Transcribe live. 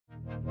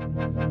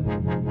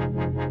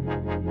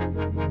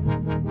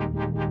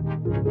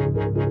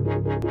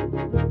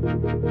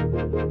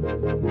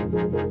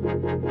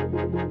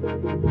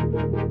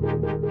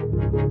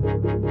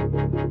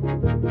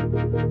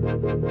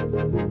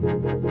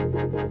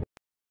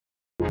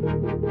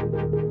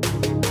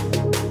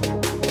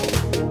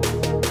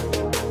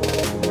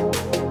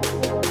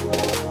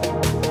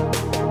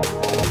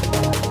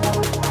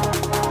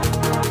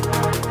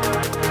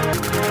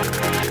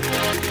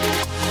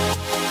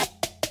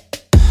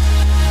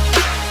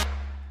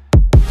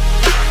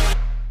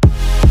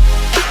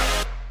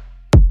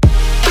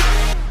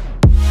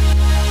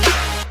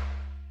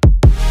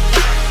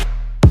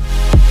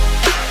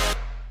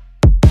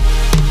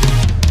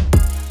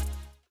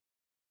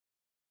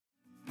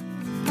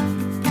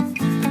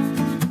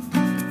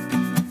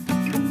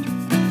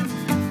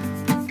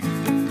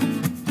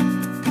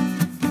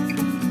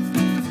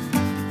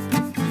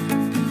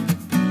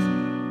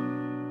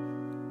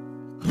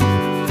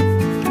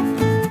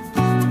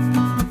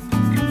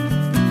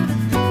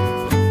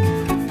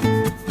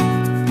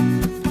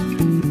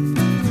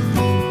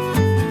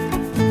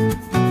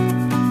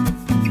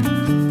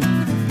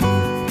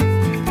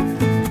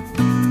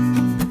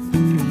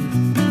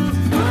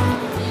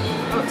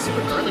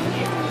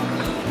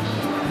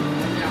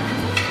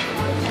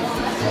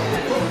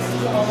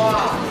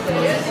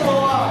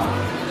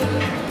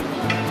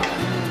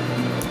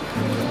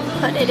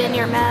Put it in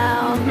your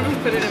mouth.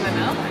 Put it in my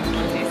mouth? I just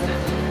want to taste it.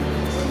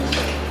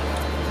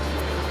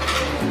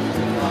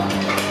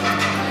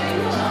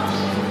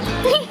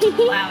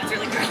 Wow, it's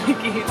really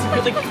garlicky. It's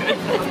really good.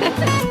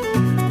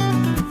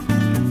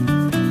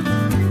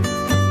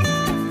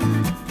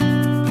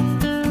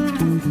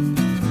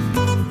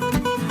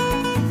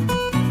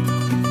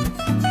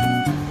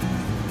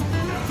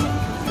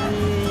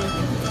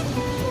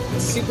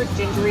 Super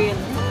gingery, and I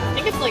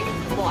think it's like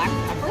black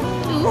pepper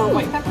or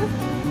white pepper.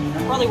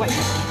 Probably white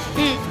pepper.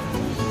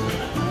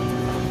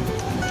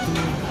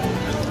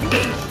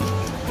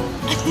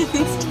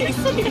 It's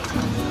tasty.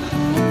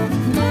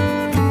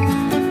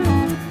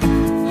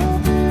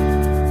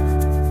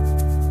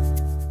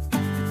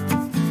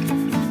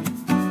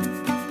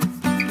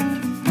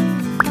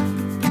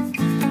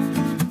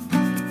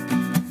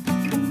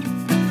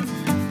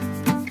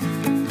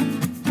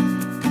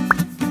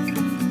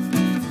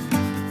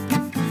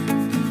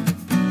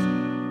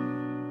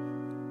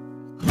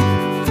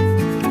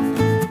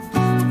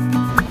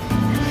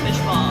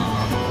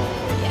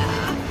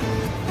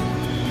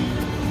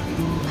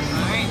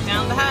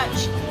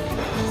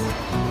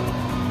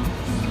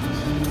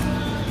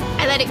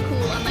 I let it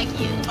cool, unlike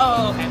you.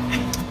 Oh, okay.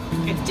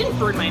 It didn't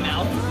burn my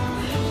mouth.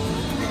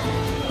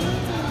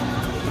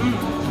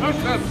 That's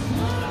good.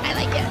 I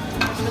like it.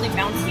 It's really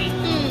bouncy.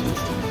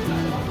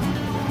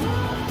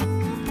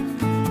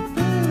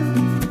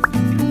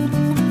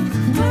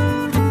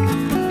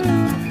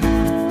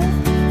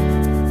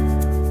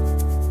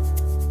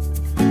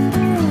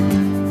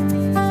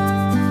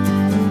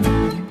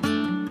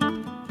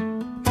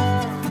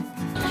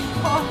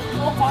 Oh,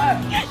 so hot.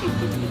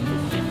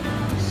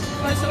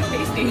 Oh, it's so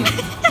tasty.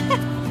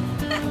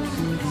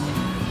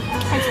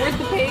 It's worth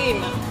the pain.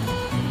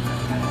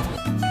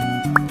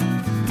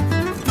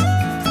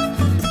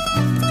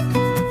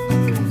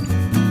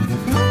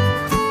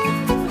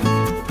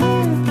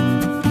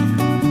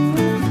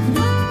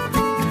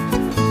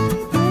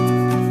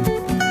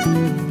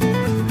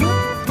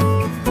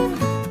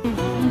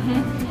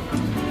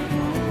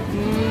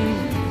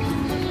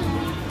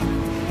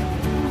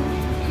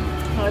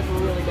 Oh, it's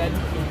really good.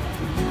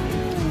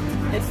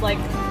 It's like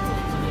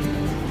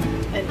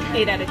an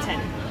 8 out of 10.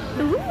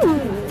 Ooh.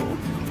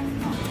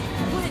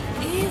 What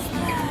is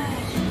that?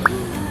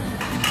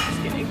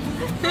 Just kidding.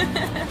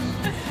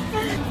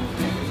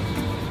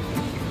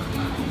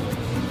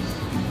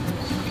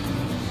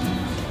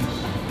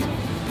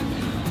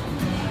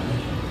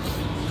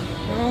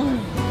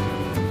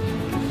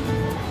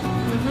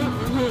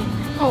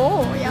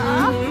 Oh,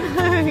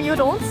 yeah. You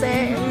don't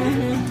say.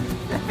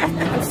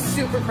 It's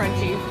super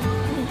crunchy.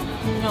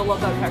 I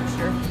love that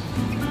texture.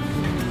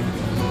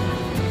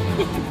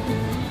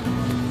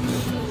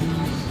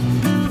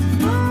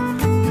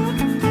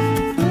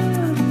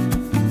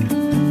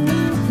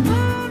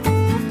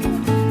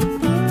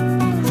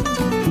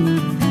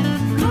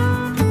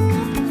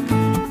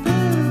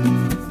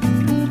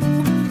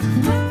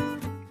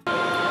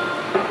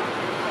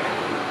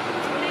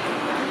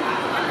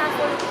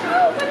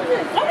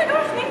 Oh my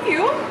gosh, thank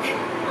you.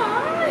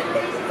 Aw,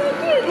 it's so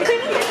cute.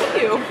 Thank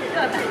you.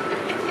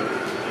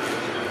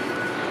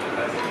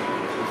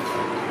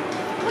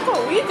 Look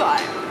what we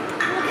got.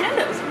 Little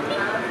pandas.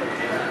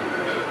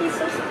 He's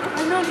so small.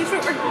 I know, these are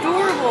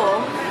adorable.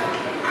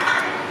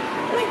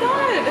 Oh my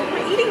god,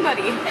 my eating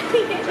buddy.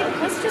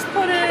 Let's just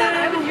put it.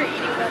 I was your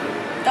eating buddy.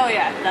 Oh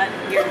yeah,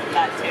 you're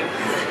that too.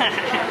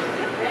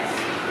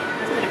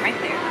 Let's put it right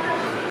there.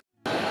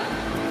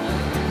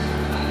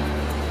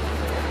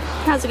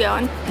 How's it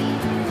going?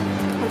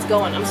 It's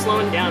going. I'm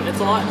slowing down. It's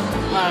a lot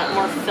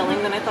more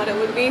filling than I thought it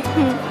would be.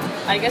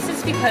 I guess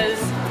it's because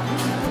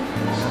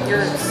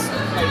you're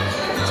like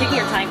taking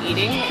your time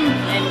eating,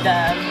 and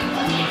that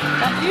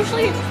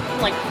usually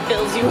like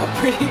fills you up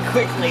pretty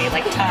quickly,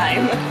 like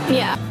time.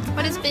 Yeah.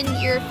 What has been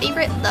your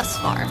favorite thus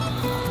far?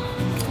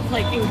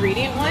 Like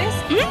ingredient wise?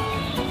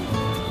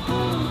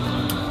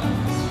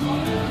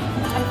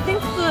 I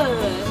think the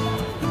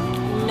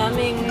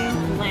numbing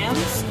lamb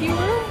skewer,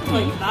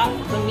 like that,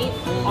 the meat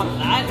on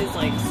that is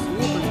like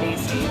super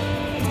tasty.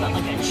 It's got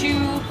like a chew,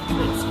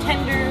 but it's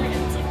tender, and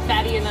it's like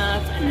fatty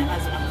enough, and it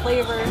has enough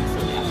flavor,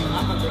 so yeah,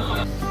 that one's really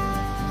good.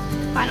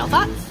 Final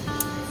thoughts?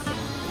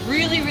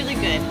 Really, really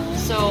good.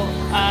 So,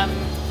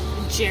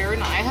 Jer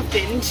and I have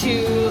been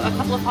to a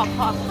couple of hot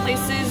pot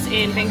places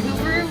in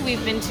Vancouver.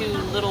 We've been to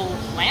Little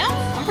Lamb.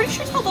 I'm pretty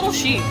sure it's called Little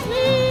Sheep.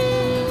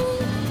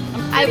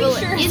 I will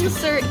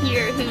insert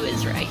here who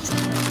is right.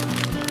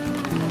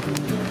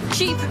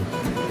 Sheep.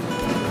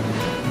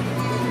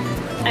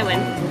 I win.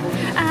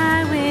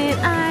 I win.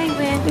 I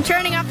win. I'm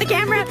turning off the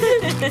camera.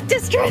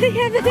 Destroy the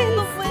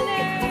evidence.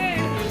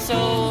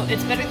 So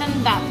it's better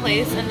than that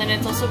place, and then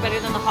it's also better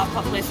than the hot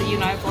pot place that you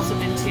and I have also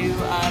been to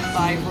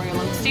by Royal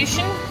Oak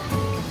Station.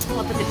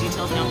 I'll put the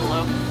details down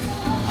below.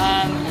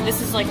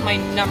 This is like my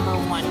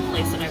 #1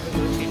 place that I would go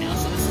to now.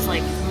 So this is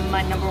like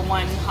my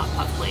 #1 hot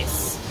pot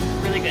place.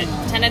 Really good.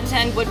 10 out of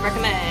 10 would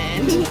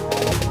recommend.